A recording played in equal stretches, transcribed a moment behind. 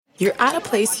you're at a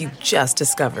place you just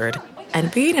discovered.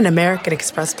 And being an American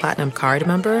Express Platinum card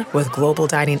member with global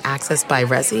dining access by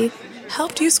Resy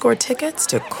helped you score tickets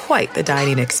to quite the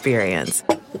dining experience.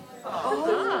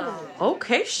 Oh,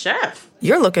 okay, chef.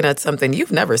 You're looking at something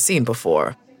you've never seen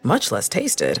before, much less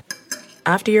tasted.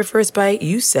 After your first bite,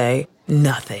 you say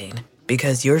nothing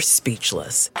because you're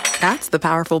speechless. That's the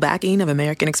powerful backing of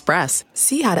American Express.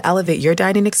 See how to elevate your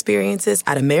dining experiences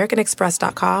at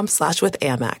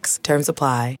americanexpress.com/withAmex. Terms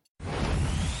apply.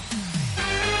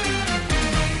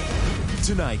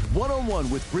 Tonight, one-on-one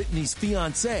with Britney's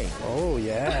fiancé. Oh,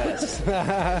 yes.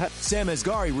 Sam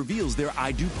Asghari reveals their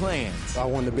I Do plans. I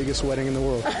won the biggest wedding in the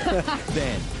world.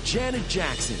 Then, Janet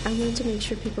Jackson. I wanted to make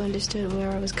sure people understood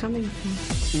where I was coming from.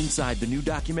 Inside the new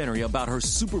documentary about her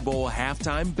Super Bowl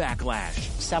halftime backlash.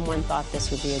 Someone thought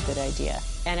this would be a good idea,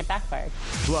 and it backfired.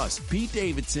 Plus, Pete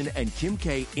Davidson and Kim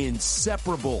K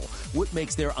inseparable. What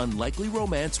makes their unlikely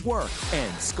romance work?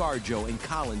 And ScarJo and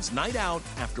Colin's night out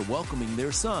after welcoming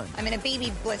their son. I'm in a baby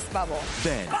bliss bubble.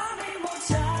 Then,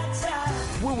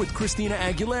 we're with Christina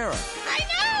Aguilera. I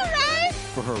know, right?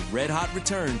 For her red-hot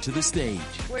return to the stage.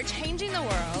 We're changing the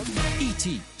world.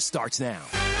 E.T. starts now.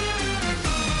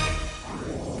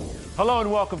 Hello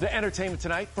and welcome to Entertainment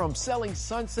Tonight. From Selling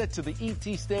Sunset to the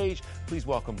ET stage, please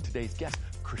welcome today's guest,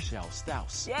 Chrishell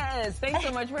Stause. Yes, thanks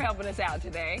so much for helping us out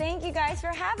today. Thank you guys for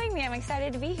having me. I'm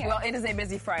excited to be here. Well, it is a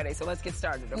busy Friday, so let's get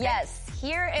started, okay? Yes,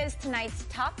 here is tonight's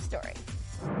top story.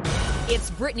 It's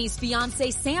Britney's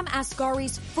fiancé Sam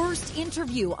Asghari's first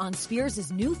interview on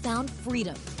Spears' newfound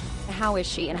freedom. How is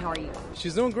she and how are you?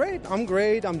 She's doing great. I'm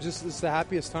great. It's the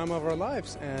happiest time of our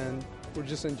lives, and we're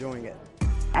just enjoying it.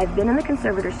 I've been in the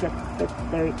conservatorship for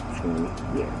 13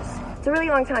 years. It's a really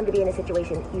long time to be in a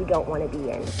situation you don't want to be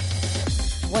in.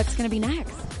 What's going to be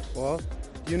next? Well,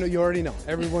 you already know.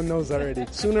 Everyone knows already.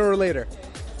 Sooner or later.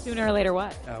 Sooner or later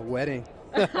what? A wedding.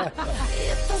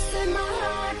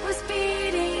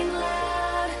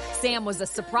 Sam was a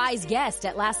surprise guest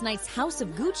at last night's House of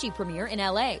Gucci premiere in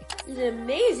L.A. It's an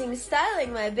amazing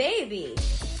styling, my baby.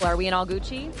 Well, are we in all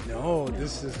Gucci? No,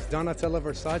 this is Donatella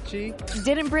Versace.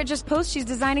 Didn't Brit just post she's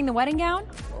designing the wedding gown?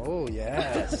 Oh,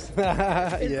 yes. Is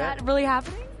that really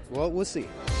happening? Well, we'll see.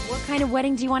 What kind of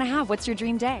wedding do you want to have? What's your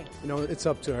dream day? It's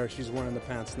up to her. She's wearing the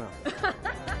pants now.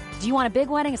 Do you want a big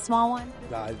wedding, a small one?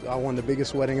 I want the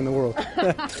biggest wedding in the world.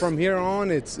 From here on,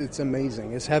 it's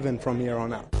amazing. It's heaven from here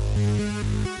on out.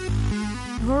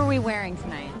 Who are we wearing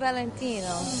tonight?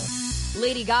 Valentino.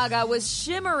 Lady Gaga was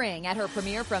shimmering at her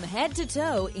premiere from head to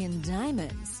toe in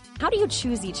diamonds. How do you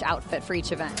choose each outfit for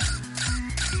each event?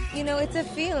 It's a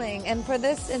feeling. And for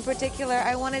this in particular,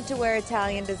 I wanted to wear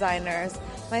Italian designers.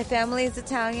 My family is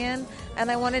Italian, and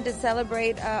I wanted to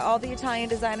celebrate all the Italian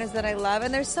designers that I love.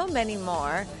 And there's so many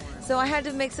more. So I had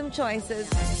to make some choices.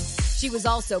 She was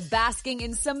also basking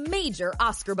in some major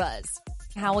Oscar buzz.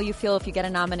 How will you feel if you get a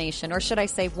nomination? Or should I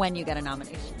say when you get a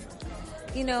nomination?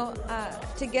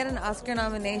 To get an Oscar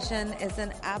nomination is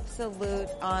an absolute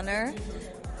honor.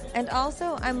 And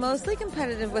also, I'm mostly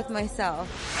competitive with myself.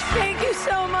 Thank you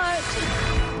so much.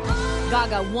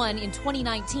 Gaga won in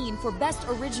 2019 for Best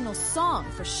Original Song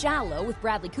for Shallow with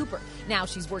Bradley Cooper. Now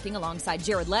she's working alongside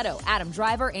Jared Leto, Adam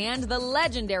Driver, and the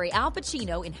legendary Al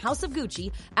Pacino in House of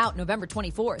Gucci, out November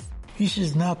 24th. This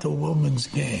is not a woman's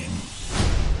game.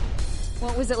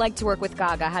 What was it like to work with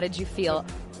Gaga? How did you feel?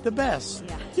 The best.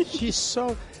 Yeah.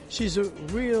 She's a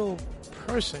real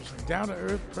person, she's a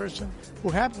down-to-earth person who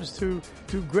happens to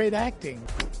do great acting.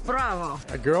 Bravo.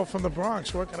 A girl from the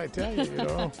Bronx, what can I tell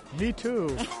you, Me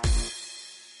too.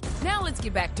 Now let's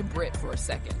get back to Brit for a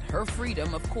second. Her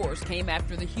freedom, of course, came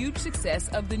after the huge success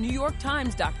of the New York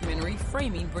Times documentary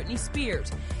Framing Britney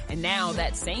Spears. And now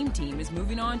that same team is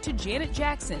moving on to Janet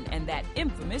Jackson and that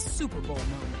infamous Super Bowl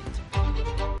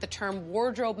moment. The term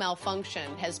wardrobe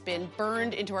malfunction has been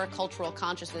burned into our cultural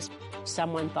consciousness.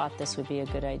 Someone thought this would be a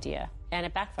good idea, and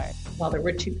it backfired. While there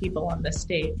were two people on the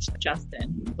stage,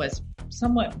 Justin was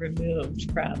somewhat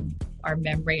removed from our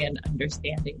memory and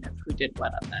understanding of who did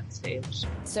what on that stage.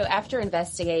 So after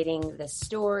investigating the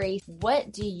story,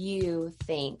 what do you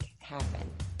think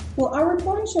happened? Well, our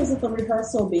reporting shows that the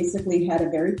rehearsal basically had a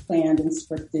very planned and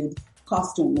scripted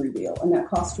costume reveal, and that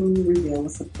costume reveal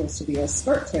was supposed to be a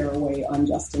skirt tearaway on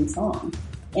Justin's song.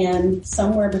 And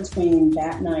somewhere between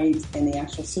that night and the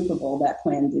actual Super Bowl, that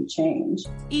plan did change.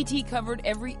 E.T. covered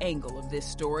every angle of this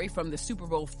story, from the Super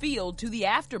Bowl field to the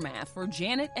aftermath for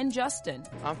Janet and Justin.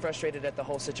 I'm frustrated at the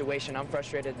whole situation. I'm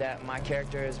frustrated that my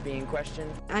character is being questioned.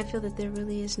 I feel that there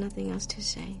really is nothing else to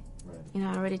say.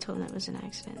 I already told him that was an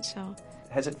accident, so...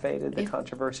 Has it faded, the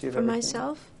controversy of for everything?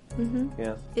 Myself? Mm-hmm.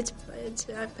 Yeah. It's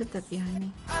I put that behind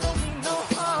me. I don't need no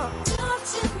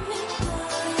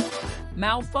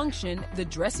Malfunction, the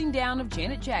dressing down of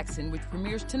Janet Jackson, which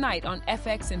premieres tonight on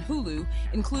FX and Hulu,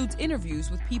 includes interviews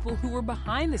with people who were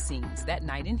behind the scenes that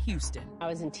night in Houston. I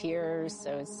was in tears.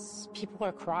 People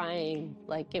were crying.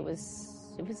 It was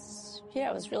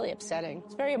really upsetting. It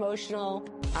was very emotional.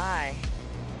 I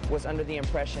was under the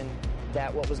impression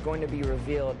that what was going to be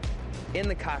revealed in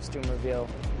the costume reveal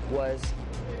was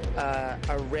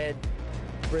a red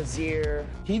brassiere.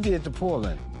 He did the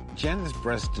pulling. Janet's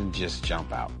breasts didn't just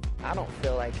jump out. I don't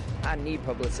feel like I need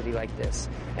publicity like this,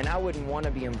 and I wouldn't want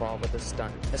to be involved with a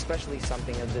stunt, especially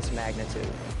something of this magnitude.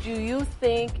 Do you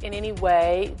think in any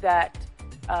way that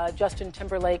Justin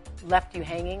Timberlake left you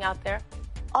hanging out there?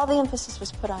 All the emphasis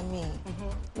was put on me,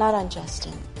 not on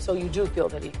Justin. So you do feel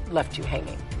that he left you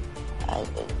hanging?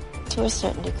 To a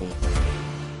certain degree.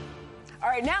 All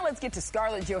right, now let's get to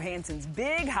Scarlett Johansson's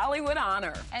big Hollywood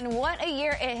honor. And what a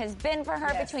year it has been for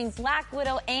her between Black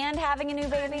Widow and having a new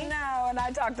baby. No, and I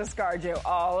talked to ScarJo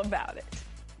all about it.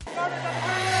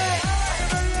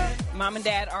 Mom and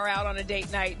Dad are out on a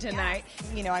date night tonight.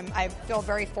 You know, I feel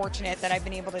very fortunate that I've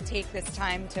been able to take this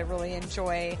time to really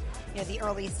enjoy, the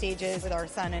early stages with our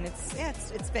son, and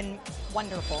it's been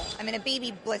wonderful. I'm in a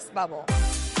baby bliss bubble.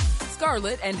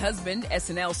 Scarlett and husband,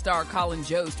 SNL star Colin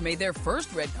Jost, made their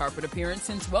first red carpet appearance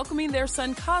since welcoming their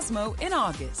son Cosmo in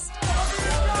August.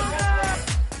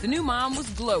 The new mom was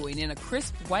glowing in a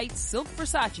crisp white silk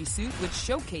Versace suit which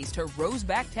showcased her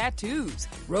rose-back tattoos.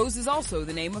 Rose is also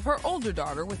the name of her older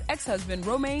daughter with ex-husband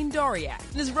Romain Doriac.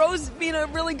 Is Rose being a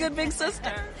really good big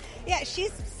sister? Yeah,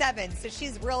 she's 7, so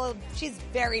she's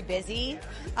very busy.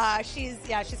 She's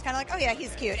kind of like, oh yeah,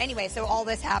 he's cute. Anyway, so all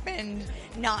this happened,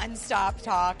 non-stop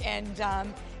talk, and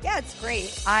it's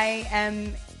great. I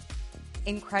am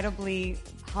incredibly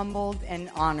humbled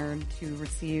and honored to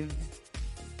receive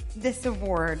this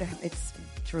award. It's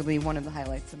truly one of the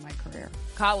highlights of my career.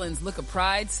 Colin's look of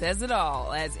pride says it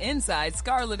all, as inside,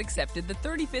 Scarlett accepted the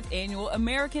 35th Annual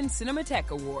American Cinematheque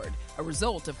Award, a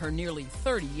result of her nearly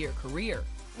 30-year career.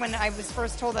 When I was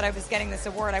first told that I was getting this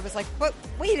award, I was like, but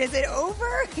wait, is it over?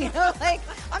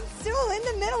 I'm still in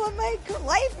the middle of my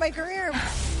life, my career.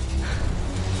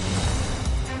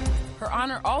 Her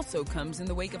honor also comes in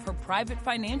the wake of her private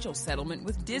financial settlement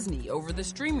with Disney over the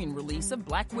streaming release of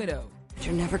Black Widow.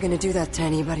 You're never going to do that to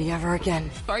anybody ever again.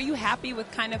 Are you happy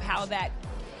with kind of how that,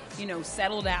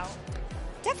 settled out?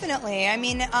 Definitely. I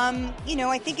mean,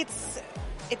 I think it's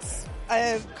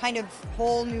a kind of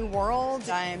whole new world.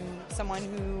 I'm someone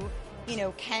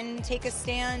who, can take a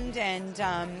stand, and,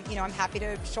 I'm happy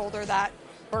to shoulder that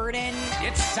burden.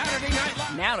 It's Saturday Night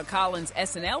Live. Now to Colin's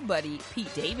SNL buddy,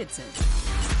 Pete Davidson.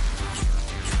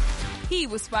 He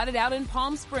was spotted out in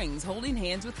Palm Springs holding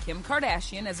hands with Kim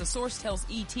Kardashian as a source tells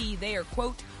ET they are,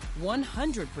 quote,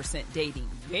 100% dating,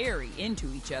 very into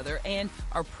each other, and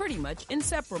are pretty much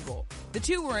inseparable. The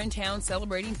two were in town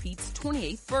celebrating Pete's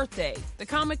 28th birthday. The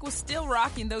comic was still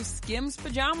rocking those Skims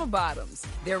pajama bottoms.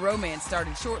 Their romance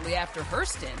started shortly after her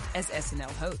stint as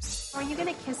SNL host. Are you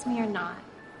gonna kiss me or not?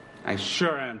 I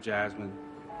sure am, Jasmine.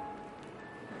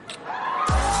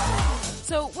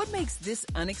 So what makes this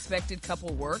unexpected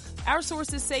couple work? Our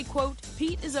sources say, quote,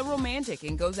 Pete is a romantic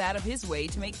and goes out of his way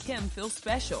to make Kim feel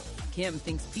special. Kim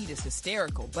thinks Pete is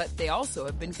hysterical, but they also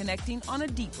have been connecting on a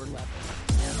deeper level.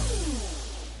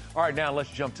 All right, now let's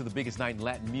jump to the biggest night in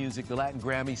Latin music. The Latin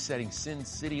Grammys setting Sin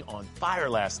City on fire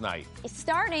last night.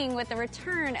 Starting with the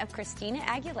return of Christina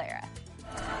Aguilera.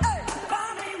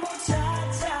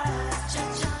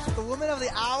 The woman of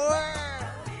the hour.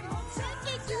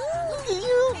 Look at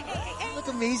you. Look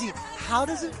amazing. How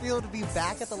does it feel to be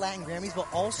back at the Latin Grammys, but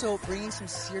also bringing some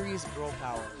serious girl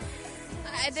power?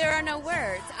 There are no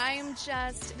words.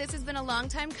 This has been a long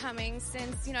time coming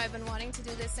since, I've been wanting to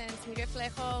do this since Mi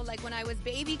Reflejo, like when I was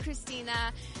baby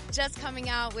Christina, just coming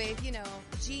out with,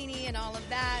 Genie and all of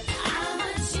that. I'm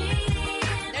a genie.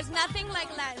 There's nothing like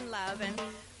Latin love and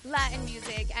Latin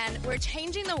music, and we're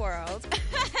changing the world.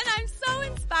 And I'm so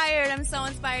inspired. I'm so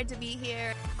inspired to be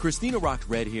here. Christina rocked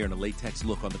red hair and a latex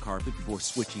look on the carpet before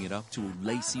switching it up to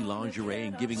lacy lingerie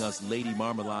and giving us Lady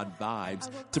Marmalade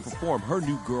vibes to perform her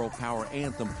new girl power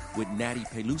anthem with Natty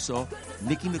Peluso,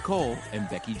 Nicki Nicole, and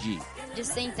Becky G. I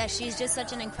just think that she's just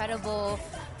such an incredible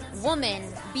woman,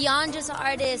 beyond just an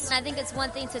artist. I think it's one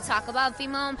thing to talk about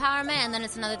female empowerment, and then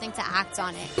it's another thing to act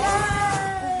on it.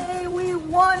 Yay, we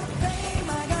won!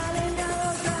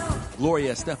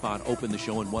 Gloria Estefan opened the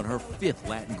show and won her 5th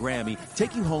Latin Grammy,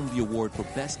 taking home the award for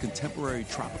Best Contemporary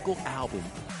Tropical Album.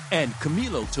 And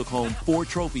Camilo took home 4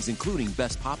 trophies, including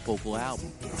Best Pop Vocal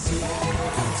Album.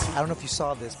 I don't know if you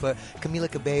saw this, but Camila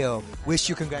Cabello, wish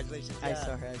you congratulations. I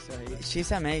saw her.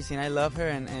 She's amazing. I love her,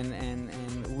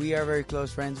 and we are very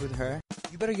close friends with her.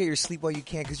 You've better get your sleep while you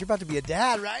can, because you're about to be a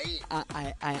dad, right?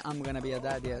 I'm gonna be a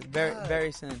dad, yeah,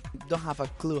 very soon. Don't have a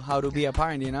clue how to be a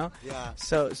parent, you know. Yeah.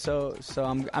 So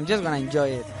I'm just gonna enjoy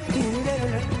it.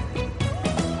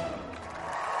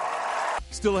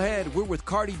 Still ahead, we're with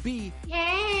Cardi B.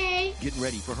 Hey! Getting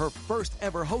ready for her first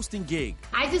ever hosting gig.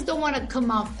 I just don't want to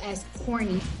come off as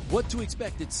corny. What to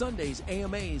expect at Sunday's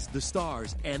AMAs, The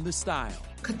Stars, and The Style.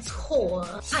 Couture,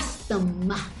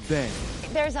 custom. Then,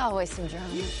 There's always some drama.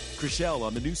 Chrishell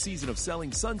on the new season of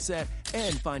Selling Sunset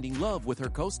and finding love with her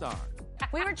co-star.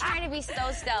 We were trying to be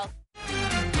so stealth.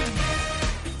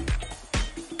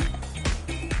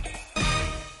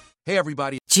 Hey,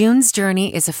 everybody. June's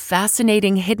Journey is a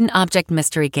fascinating hidden object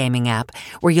mystery gaming app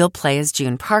where you'll play as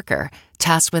June Parker,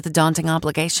 tasked with a daunting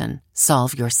obligation: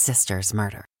 solve your sister's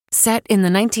murder. Set in the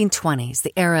 1920s,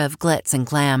 the era of glitz and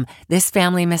glam, this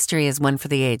family mystery is one for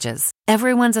the ages.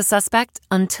 Everyone's a suspect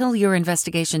until your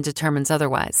investigation determines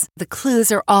otherwise. The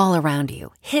clues are all around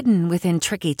you, hidden within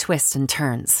tricky twists and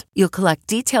turns. You'll collect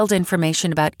detailed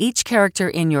information about each character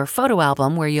in your photo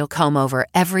album where you'll comb over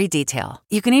every detail.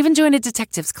 You can even join a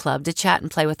detectives club to chat and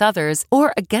play with others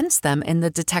or against them in the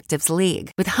Detectives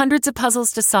League. With hundreds of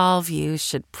puzzles to solve, you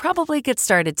should probably get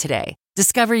started today.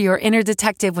 Discover your inner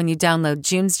detective when you download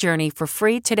June's Journey for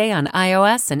free today on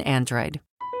iOS and Android.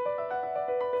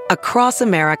 Across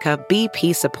America,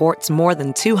 BP supports more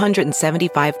than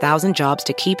 275,000 jobs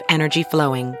to keep energy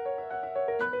flowing.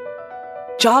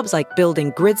 Jobs like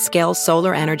building grid-scale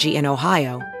solar energy in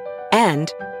Ohio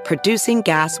and producing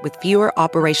gas with fewer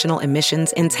operational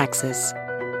emissions in Texas.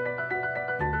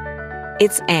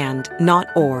 It's and, not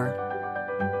or.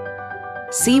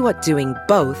 See what doing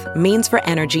both means for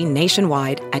energy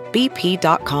nationwide at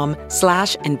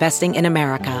bp.com/investing in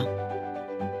America.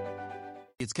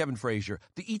 It's Kevin Frazier.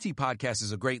 The ET Podcast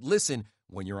is a great listen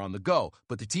when you're on the go,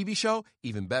 but the TV show,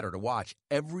 even better to watch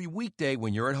every weekday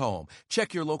when you're at home.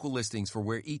 Check your local listings for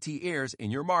where ET airs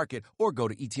in your market or go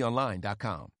to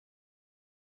etonline.com.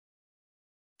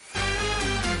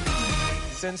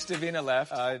 Since Davina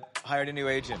left, I hired a new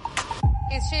agent.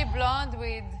 Is she blonde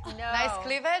with nice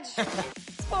cleavage?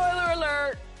 Spoiler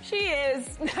alert, she is.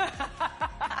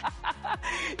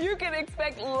 You can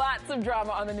expect lots of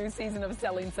drama on the new season of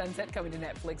Selling Sunset coming to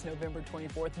Netflix November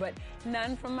 24th, but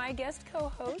none from my guest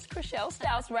co-host, Chrishell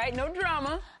Stause, right? No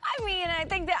drama. I mean, I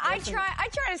think that I try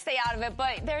to stay out of it,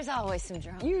 but there's always some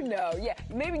drama. You know, yeah.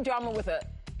 Maybe drama with a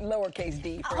lowercase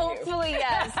d for Hopefully,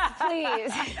 yes.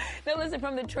 Please. Now, listen,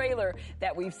 from the trailer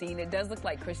that we've seen, it does look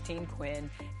like Christine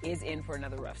Quinn is in for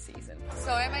another rough season.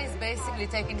 So Emma is basically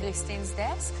taking Christine's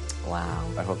desk? Wow.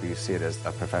 I hope you see it as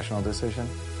a professional decision.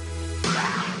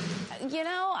 You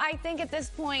know, I think at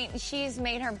this point, she's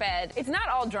made her bed. It's not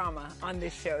all drama on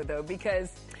this show, though,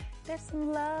 because there's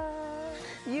some love.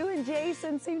 You and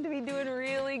Jason seem to be doing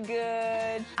really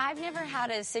good. I've never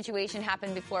had a situation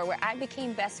happen before where I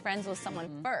became best friends with someone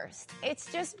first. It's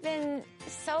just been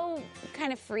so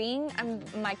kind of freeing. I'm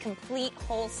my complete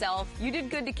whole self. You did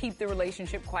good to keep the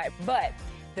relationship quiet, but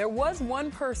there was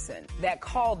one person that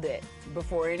called it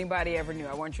before anybody ever knew.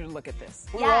 I want you to look at this.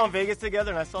 We were all in Vegas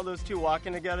together, and I saw those two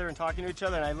walking together and talking to each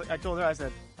other, and I told her, I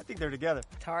said, I think they're together.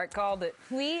 Tarek called it.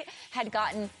 We had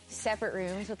gotten separate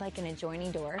rooms with like an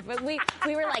adjoining door, but we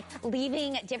were like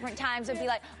leaving at different times and be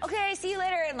like, okay, see you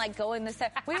later, and like go in the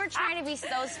set. We were trying to be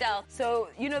so stealth. So,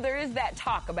 you know, there is that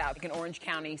talk about an Orange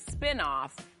County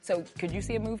spinoff. So could you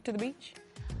see a move to the beach?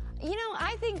 You know,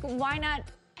 I think why not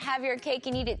have your cake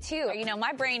and eat it too. You know,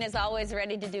 my brain is always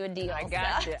ready to do a deal. I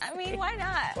got you. I mean, why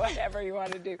not? Whatever you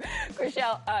want to do.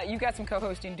 Chrishell, you got some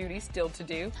co-hosting duties still to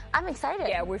do. I'm excited.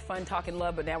 Yeah, we're fun talking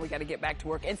love, but now we got to get back to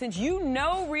work. And since you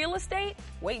know real estate,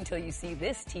 wait until you see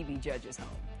this TV judge's home.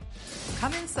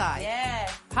 Come inside.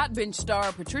 Yeah. Hot Bench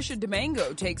star Patricia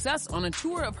DeMango takes us on a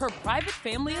tour of her private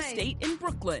family estate in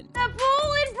Brooklyn. The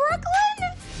pool in Brooklyn?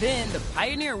 Then the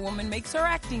pioneer woman makes her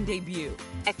acting debut.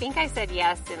 I think I said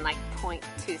yes in like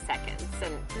 0.2 seconds.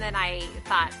 And then I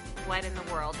thought, what in the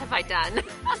world have I done?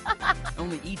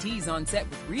 Only ET's on set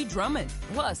with Ree Drummond.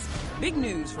 Plus, big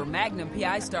news for Magnum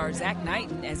PI star Zach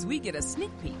Knighton as we get a sneak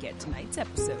peek at tonight's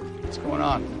episode. What's going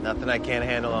on? Nothing I can't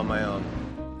handle on my own.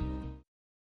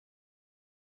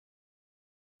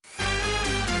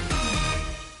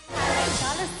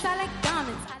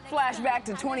 Flashback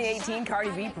to 2018, Cardi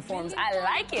B performs I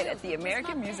Like It at the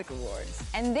American Music Awards.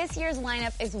 And this year's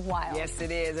lineup is wild. Yes, it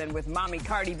is. And with Mommy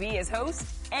Cardi B as host,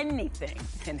 anything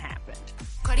can happen.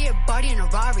 Cartier body in a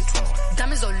Rari.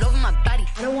 Diamonds all over my body.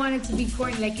 I don't want it to be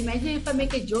corny. Like, imagine if I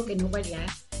make a joke and nobody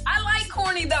laughs. I like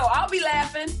corny, though. I'll be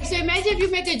laughing. So imagine if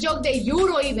you make a joke that you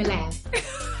don't even laugh.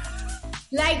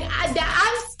 Like, I'm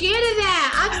scared of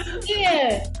that. I'm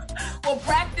scared. Well,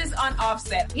 practice on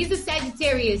Offset. He's a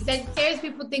Sagittarius. Sagittarius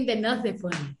people think that nothing's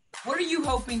funny. What are you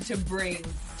hoping to bring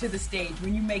to the stage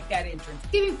when you make that entrance?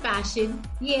 It's giving fashion.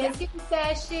 Yeah, it's giving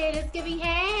fashion. It's giving,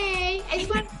 hey. I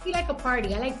just want it to be like a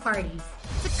party. I like parties.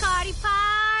 It's a Cardi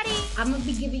party. I'm going to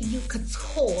be giving you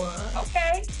couture.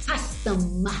 Okay.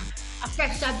 Custom.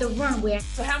 Fresh out the runway.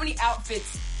 So how many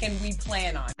outfits can we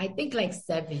plan on? I think like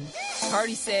 7.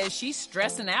 Cardi says she's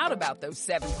stressing out about those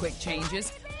 7 quick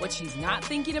changes. What she's not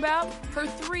thinking about? Her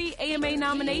 3 AMA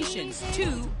nominations.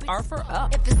 2 are for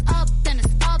Up. If it's up, then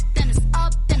it's up, then it's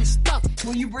up, then it's stuck.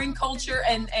 Will you bring Culture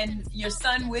and your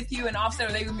son with you and Offset?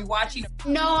 Are they going to be watching?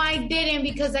 No, I didn't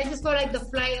because I just felt like the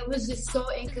flight was just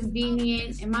so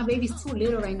inconvenient. And my baby's too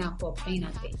little right now for a plane,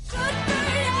 I think.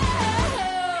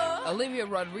 Olivia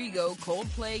Rodrigo,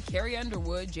 Coldplay, Carrie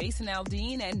Underwood, Jason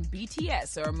Aldean, and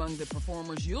BTS are among the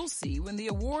performers you'll see when the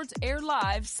awards air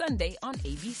live Sunday on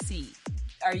ABC.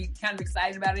 Are you kind of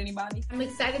excited about anybody? I'm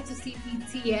excited to see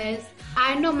BTS.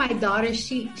 I know my daughter,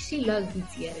 she loves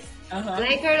BTS. I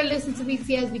like her to listen to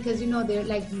BTS because, you know, they're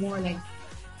like more like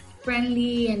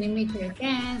friendly and they make her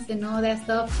dance and all that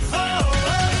stuff.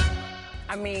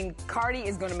 I mean, Cardi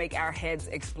is going to make our heads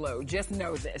explode. Just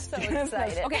know this. So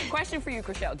excited. Okay, question for you,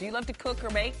 Chrishell. Do you love to cook or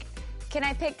bake? Can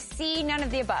I pick C, none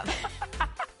of the above?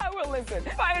 Well, listen,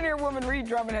 Pioneer woman Ree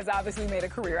Drummond has obviously made a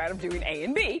career out of doing A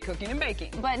and B, cooking and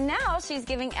baking. But now she's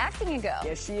giving acting a go.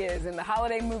 Yes, she is, in the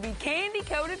holiday movie Candy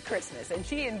Coated Christmas. And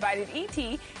she invited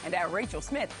E.T. and our Rachel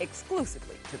Smith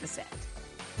exclusively to the set.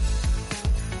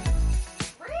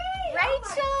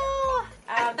 Rachel!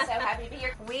 I'm so happy to be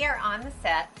here. We are on the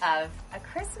set of a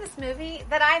Christmas movie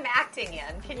that I'm acting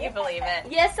in. Can you believe it?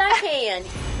 Yes, I can.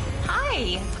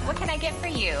 Hi, what can I get for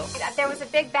you? There was a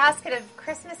big basket of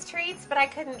Christmas treats, but I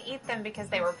couldn't eat them because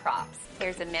they were props.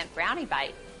 Here's a mint brownie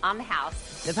bite on the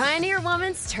house. The Pioneer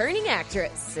woman's turning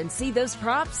actress. And see those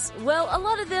props? Well, a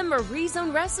lot of them are Ree's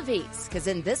own recipes, because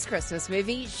in this Christmas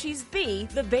movie, she's Bea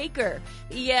the baker.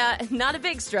 Yeah, not a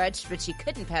big stretch, but she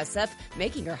couldn't pass up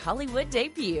making her Hollywood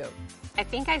debut. I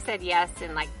think I said yes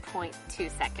in like 0.2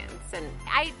 seconds. And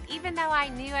even though I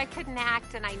knew I couldn't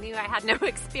act and I knew I had no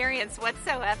experience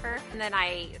whatsoever, and then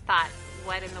I thought,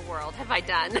 what in the world have I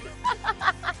done?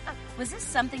 Was this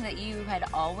something that you had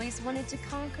always wanted to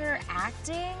conquer,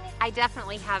 acting? I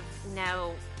definitely have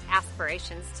no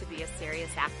aspirations to be a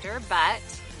serious actor, but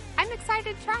I'm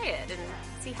excited to try it and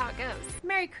see how it goes.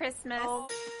 Merry Christmas.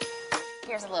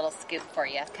 Here's a little scoop for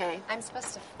you. Okay. I'm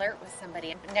supposed to flirt with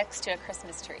somebody next to a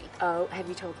Christmas tree. Oh, have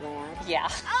you told Brad? Yeah.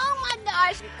 Oh my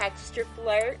gosh. You practiced your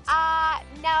flirt?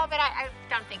 No, but I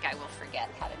don't think I will forget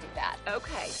how to do that.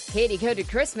 Okay. Candy Coated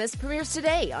Christmas premieres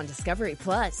today on Discovery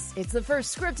Plus. It's the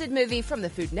first scripted movie from the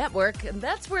Food Network, and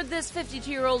that's where this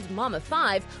 52-year-old Mama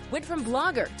 5 went from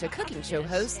blogger to cooking show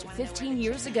host 15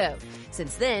 years ago.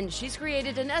 Since then, she's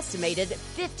created an estimated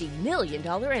 $50 million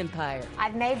empire.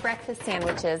 I've made breakfast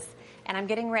sandwiches, and I'm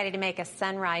getting ready to make a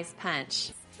sunrise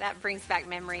punch. That brings back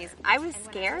memories. I was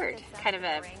scared, kind of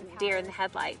a deer in the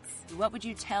headlights. What would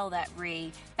you tell that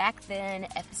Ree back then,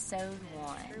 episode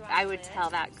 1? I would tell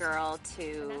that girl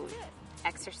to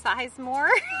exercise more.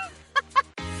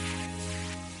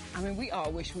 I mean, we all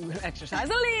wish we would exercise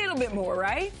a little bit more,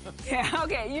 right? Yeah,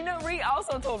 okay. You know, Ree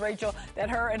also told Rachel that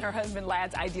her and her husband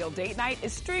Lad's Ideal Date Night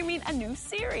is streaming a new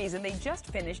series, and they just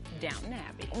finished Downton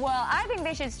Abbey. Well, I think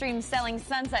they should stream Selling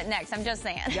Sunset next. I'm just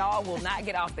saying. Y'all will not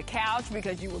get off the couch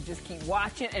because you will just keep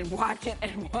watching and watching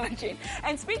and watching.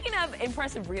 And speaking of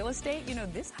impressive real estate, you know,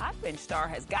 this Hot Bench star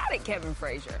has got it, Kevin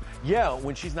Frazier. Yeah,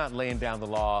 when she's not laying down the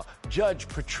law, Judge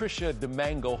Patricia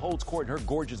DeMango holds court in her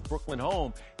gorgeous Brooklyn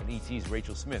home, and ET's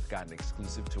Rachel Smith got an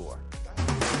exclusive tour.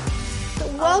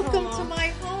 Welcome to my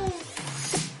home.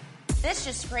 This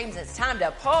just screams it's time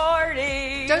to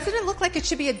party. Doesn't it look like it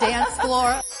should be a dance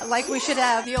floor? Like we should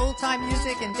have the old time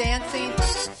music and dancing?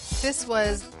 This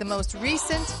was the most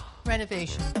recent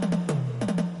renovation.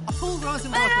 A pool goes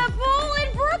in Brooklyn. A pool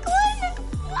in Brooklyn?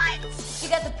 What? You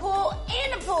got the pool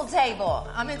and a pool table.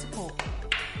 I'm into pool.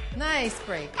 Nice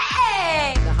break.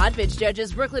 Hey! The Hot Bench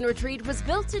Judge's Brooklyn Retreat was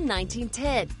built in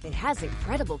 1910. It has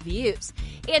incredible views,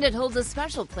 and it holds a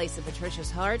special place in Patricia's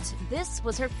heart. This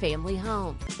was her family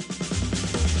home.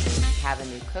 Have a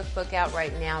new cookbook out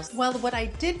right now. Well, what I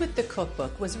did with the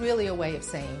cookbook was really a way of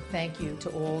saying thank you to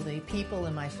all the people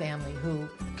in my family who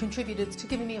contributed to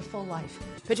giving me a full life.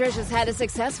 Patricia's had a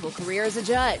successful career as a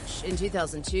judge. In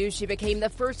 2002, she became the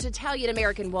first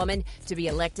Italian-American woman to be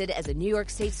elected as a New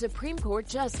York State Supreme Court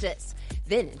justice.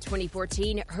 Then in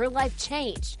 2014, her life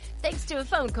changed thanks to a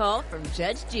phone call from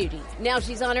Judge Judy. Now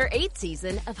she's on her 8th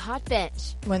season of Hot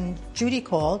Bench. When Judy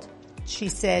called, she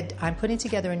said, I'm putting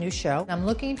together a new show. I'm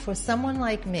looking for someone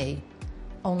like me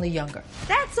only younger.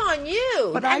 That's on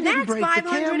you. But I and didn't that's break the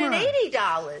camera.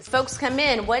 $580. Folks come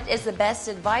in. What is the best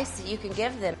advice that you can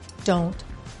give them? Don't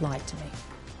lie to me.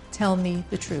 Tell me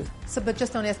the truth. So, but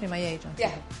just don't ask me my age.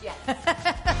 Yeah.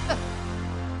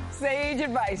 Sage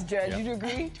advice, Judge. You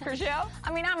agree, Chrishell?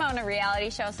 I mean, I'm on a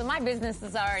reality show, so my business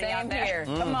is already out there.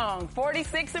 Here. Come on,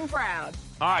 46 and proud.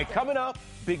 All right, coming up,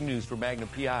 big news for Magnum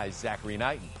PI's Zachary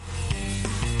Knighton.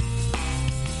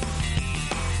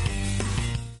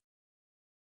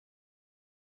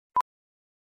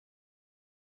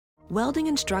 Welding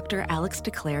instructor Alex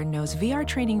DeClaire knows VR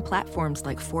training platforms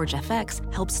like Forge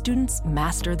FX help students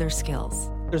master their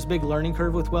skills. There's a big learning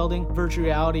curve with welding. Virtual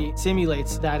reality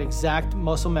simulates that exact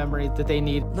muscle memory that they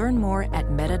need. Learn more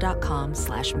at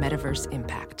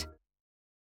meta.com/metaverseimpact.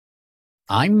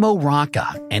 I'm Mo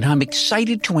Rocca, and I'm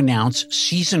excited to announce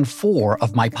Season 4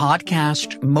 of my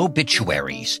podcast,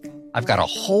 Mobituaries. I've got a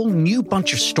whole new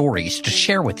bunch of stories to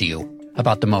share with you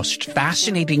about the most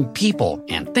fascinating people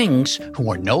and things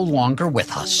who are no longer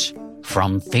with us.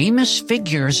 From famous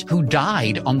figures who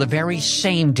died on the very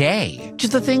same day to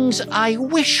the things I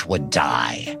wish would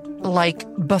die, like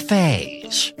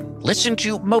buffets. Listen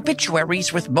to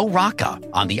Mobituaries with Mo Rocca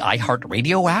on the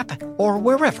iHeartRadio app or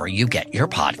wherever you get your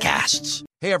podcasts.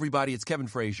 Hey, everybody, it's Kevin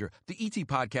Frazier. The ET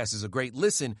Podcast is a great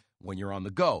listen when you're on the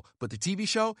go, but the TV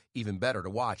show, even better to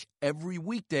watch every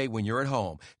weekday when you're at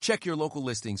home. Check your local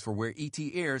listings for where ET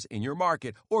airs in your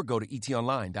market or go to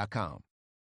etonline.com.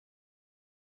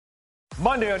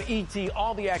 Monday on ET,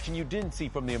 all the action you didn't see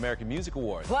from the American Music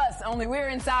Awards. Plus, only we're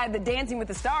inside the Dancing with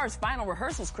the Stars final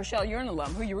rehearsals. Chrishell, you're an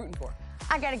alum. Who are you rooting for?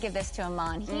 I gotta give this to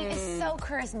Iman. He is so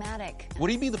charismatic.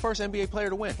 Would he be the first NBA player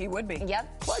to win? He would be.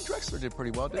 Yep. Clyde Drexler did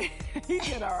pretty well, didn't he? He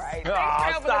did all right. Oh,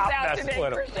 Thanks for helping us out today,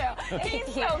 Twitter. Chrishell.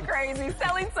 He's so crazy.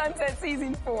 Selling Sunset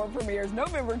Season 4 premieres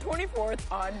November 24th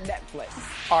on Netflix.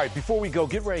 All right, before we go,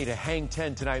 get ready to hang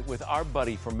 10 tonight with our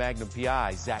buddy from Magnum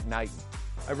PI, Zach Knighton.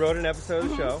 I wrote an episode of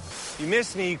the show. If you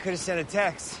missed me, you could have sent a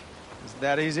text. Is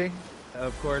that easy?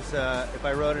 Of course, if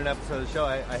I wrote an episode of the show,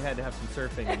 I had to have some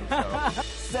surfing in the show.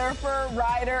 Surfer,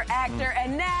 writer, actor,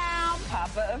 and now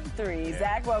Papa of 3.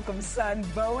 Zach welcomes son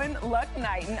Bowen Luck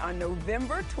Knighton on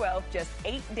November 12th, just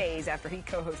 8 days after he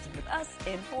co-hosted with us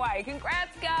in Hawaii.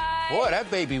 Congrats, guys! Boy, that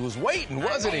baby was waiting,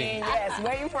 wasn't he? Yes,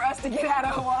 waiting for us to get out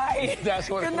of Hawaii. That's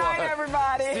what Good it night, was.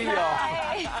 everybody. See y'all.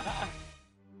 Bye.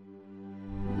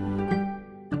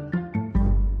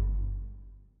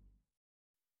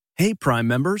 Hey, Prime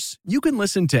members, you can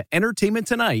listen to Entertainment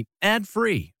Tonight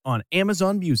ad-free on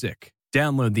Amazon Music.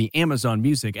 Download the Amazon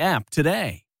Music app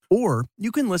today. Or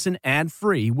you can listen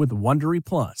ad-free with Wondery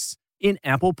Plus in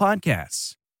Apple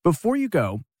Podcasts. Before you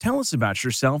go, tell us about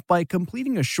yourself by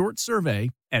completing a short survey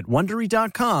at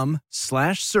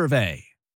Wondery.com/survey.